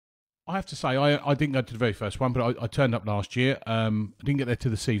I have to say, I didn't go to the very first one, but I turned up last year. I didn't get there to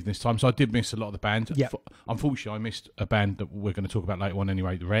this evening this time, so I did miss a lot of the band. Yep. Unfortunately, I missed a band that we're going to talk about later on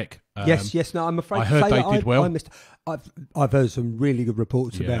anyway, The Wreck. Yes. No, I'm afraid I heard they did well. I've heard some really good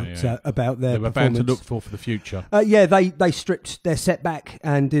reports about their performance. They were a band to look for the future. They stripped their set back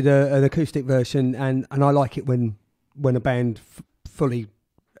and did an acoustic version, and I like it when a band fully,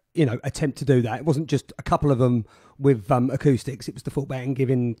 attempt to do that. It wasn't just a couple of them with acoustics; it was the full band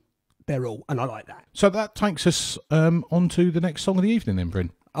giving their all, and I like that. So that takes us on to the next song of the evening, then,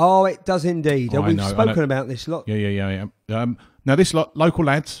 Bryn. Oh, it does indeed. We've spoken about this a lot. Yeah. Now, this local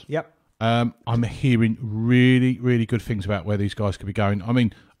lads. Yep. I'm hearing really, really good things about where these guys could be going. I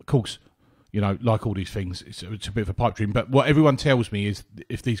mean, of course, like all these things, it's a bit of a pipe dream. But what everyone tells me is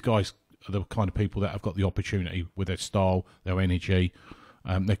if these guys are the kind of people that have got the opportunity with their style, their energy,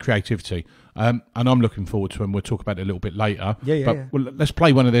 their creativity, and I'm looking forward to them. We'll talk about it a little bit later. But let's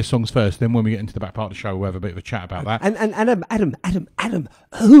play one of their songs first. Then when we get into the back part of the show, we'll have a bit of a chat about that. And Adam,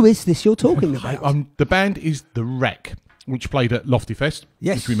 who is this you're talking about? The band is The Wreck, which played at Lofty Fest,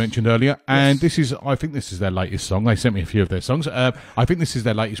 yes, which we mentioned earlier. And I think this is their latest song. They sent me a few of their songs. I think this is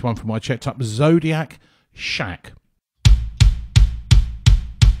their latest one from what I checked up, Zodiak, Shack.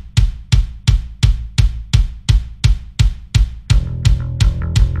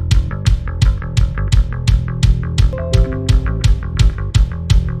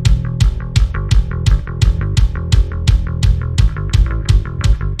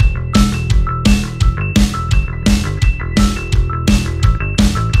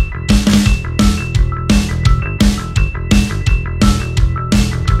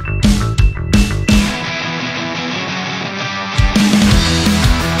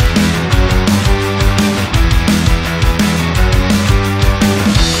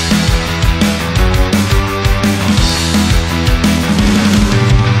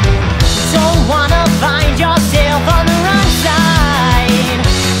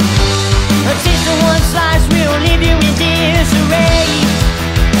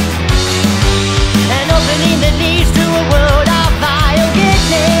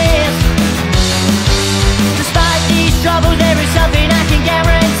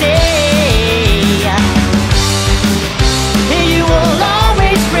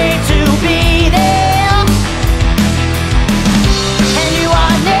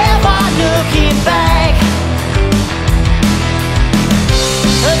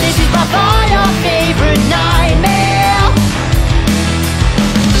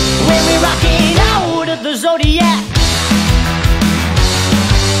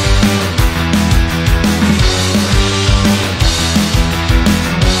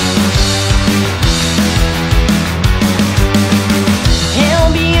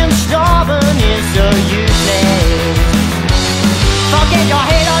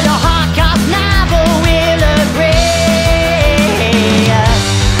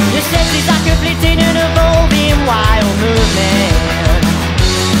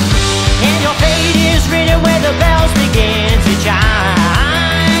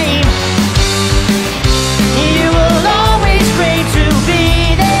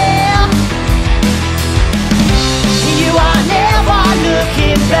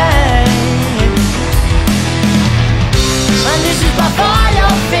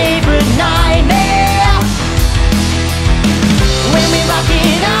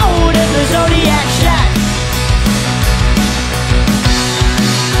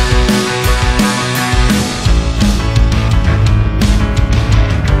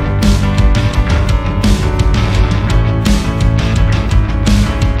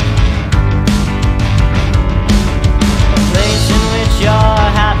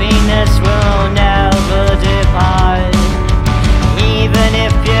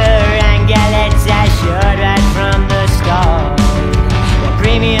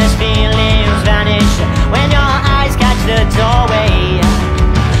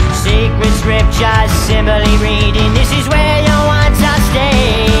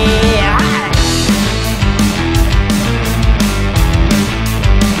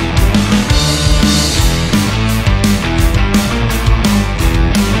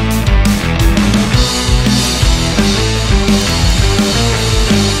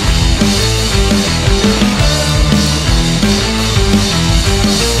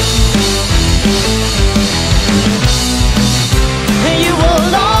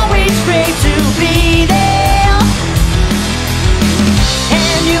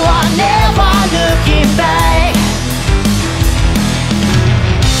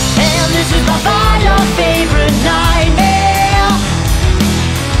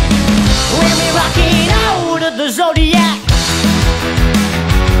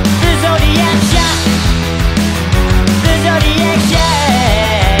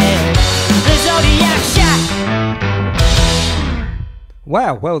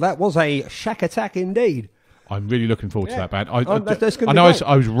 Wow, well, that was a shack attack indeed. I'm really looking forward to that band. That's gonna I be know great.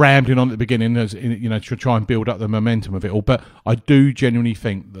 I was rambling on at the beginning, as you know, to try and build up the momentum of it all. But I do genuinely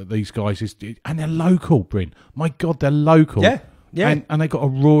think that these guys and they're local, Bryn. My God, they're local. Yeah, yeah. And they got a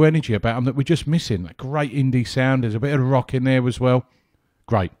raw energy about them that we're just missing. That great indie sound. There's a bit of rock in there as well.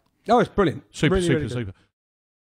 Great. Oh, it's brilliant. Super, Really, super, really good. super.